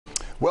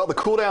Well, the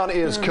cool down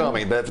is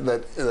coming.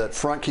 That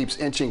front keeps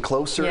inching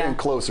closer and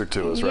closer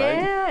to us, right?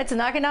 Yeah, it's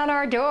knocking on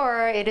our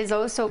door. It is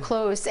oh so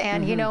close.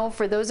 And you know,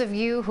 for those of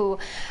you who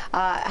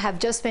have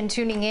just been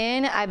tuning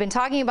in, I've been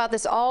talking about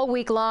this all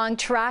week long,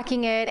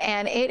 tracking it,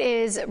 and it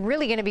is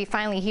really going to be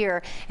finally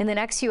here in the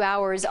next few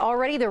hours.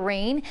 Already the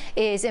rain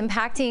is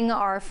impacting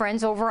our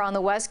friends over on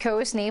the West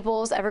Coast,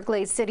 Naples,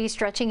 Everglades City,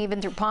 stretching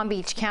even through Palm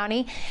Beach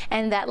County.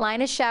 And that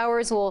line of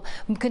showers will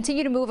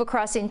continue to move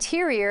across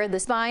interior,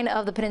 the spine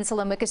of the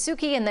peninsula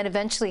Miccosukee, and then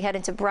eventually head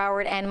into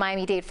Broward and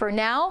Miami-Dade. For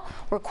now,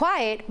 we're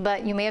quiet,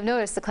 but you may have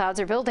noticed the clouds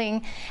are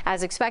building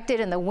as expected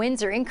and the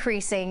winds are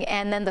increasing,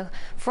 and then the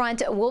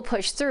front will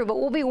push through, but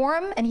we'll be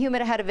warm and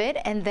humid ahead of it,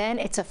 and then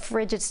it's a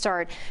frigid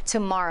start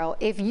tomorrow.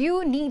 If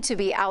you need to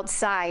be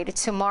outside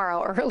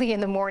tomorrow early in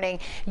the morning,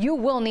 you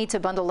will need to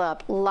bundle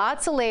up.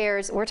 Lots of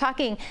layers. We're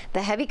talking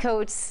the heavy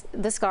coats,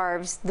 the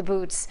scarves, the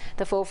boots,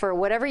 the faux fur,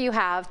 whatever you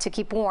have to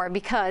keep warm,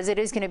 because it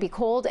is going to be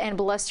cold and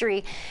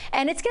blustery,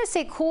 and it's going to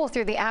stay cool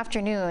through the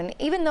afternoon,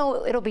 even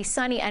though it'll be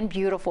sunny and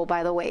beautiful.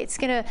 By the way, it's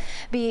going to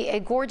be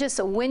a gorgeous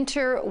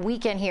winter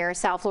weekend here,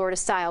 South Florida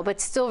style, but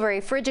still very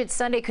frigid.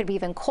 Sunday could be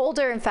even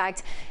colder. In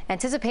fact,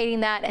 anticipating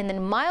that, and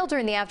then milder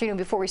in the afternoon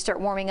before we start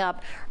warming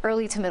up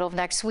early to middle of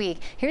next week.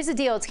 Here's the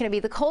deal. It's going to be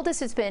the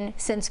coldest it's been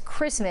since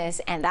Christmas,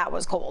 and that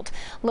was cold.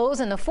 Lows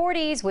in the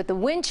 40s with the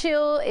wind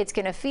chill. It's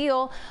going to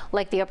feel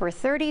like the upper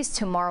 30s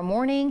tomorrow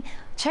morning.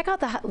 Check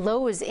out the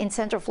lows in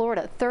Central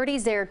Florida,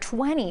 30s there,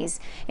 20s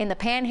in the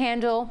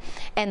Panhandle,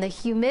 and the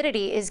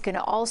humidity is going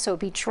to also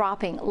be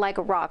dropping like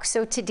a rock.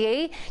 So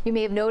today, you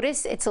may have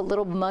noticed it's a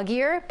little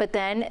muggier, but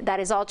then that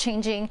is all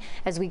changing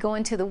as we go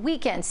into the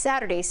weekend,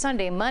 Saturday,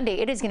 Sunday, Monday.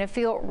 It is going to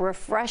feel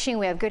refreshing.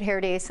 We have good hair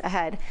days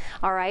ahead.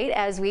 All right,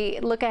 as we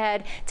look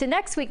ahead to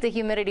next week, the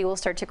humidity will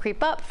start to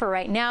creep up. For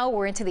right now,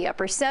 we're into the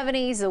upper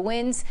 70s. The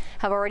winds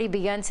have already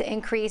begun to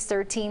increase,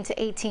 13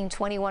 to 18,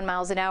 21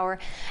 miles an hour,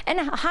 and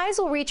highs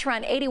will reach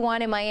around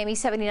 81 in Miami,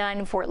 79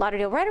 in Fort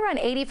Lauderdale, right around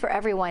 80 for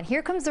everyone.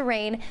 Here comes the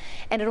rain,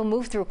 and it'll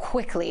move through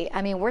quickly.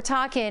 I mean, we're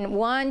talking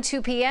 1,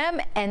 2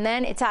 p.m., and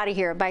then it's out of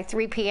here by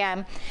 3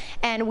 p.m.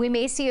 And we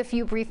may see a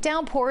few brief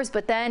downpours,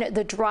 but then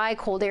the dry,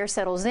 cold air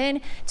settles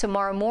in.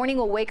 Tomorrow morning,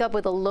 we'll wake up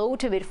with a low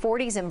to mid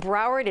 40s in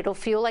Broward. It'll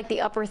feel like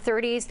the upper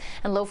 30s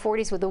and low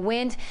 40s with the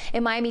wind.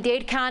 In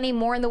Miami-Dade County,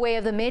 more in the way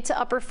of the mid to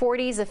upper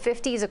 40s, the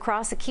 50s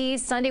across the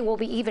Keys. Sunday will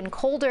be even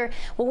colder.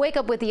 We'll wake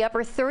up with the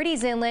upper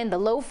 30s inland, the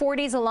low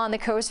 40s along the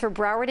coast for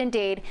Broward and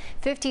Dade,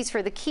 50s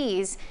for the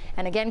Keys.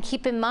 And again,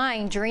 keep in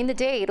mind, during the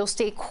day, it'll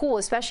stay cool,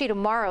 especially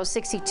tomorrow,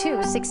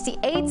 62,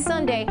 68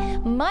 Sunday.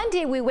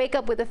 Monday, we wake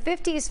up with the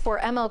 50s for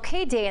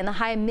MLK Day and the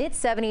high mid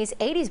 70s,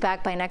 80s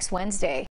back by next Wednesday.